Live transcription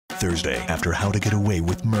Thursday after How to Get Away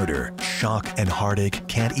with Murder. Shock and heartache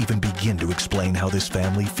can't even begin to explain how this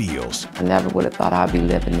family feels. I never would have thought I'd be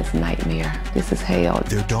living this nightmare. This is hell.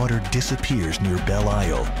 Their daughter disappears near Belle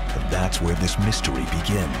Isle, and that's where this mystery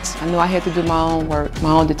begins. I knew I had to do my own work,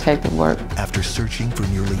 my own detective work. After searching for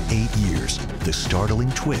nearly 8 years, the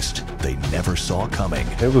startling twist they never saw coming.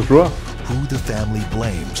 It was rough. Who the family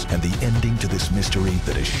blames and the ending to this mystery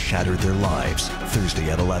that has shattered their lives.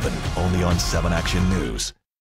 Thursday at 11, only on 7 Action News.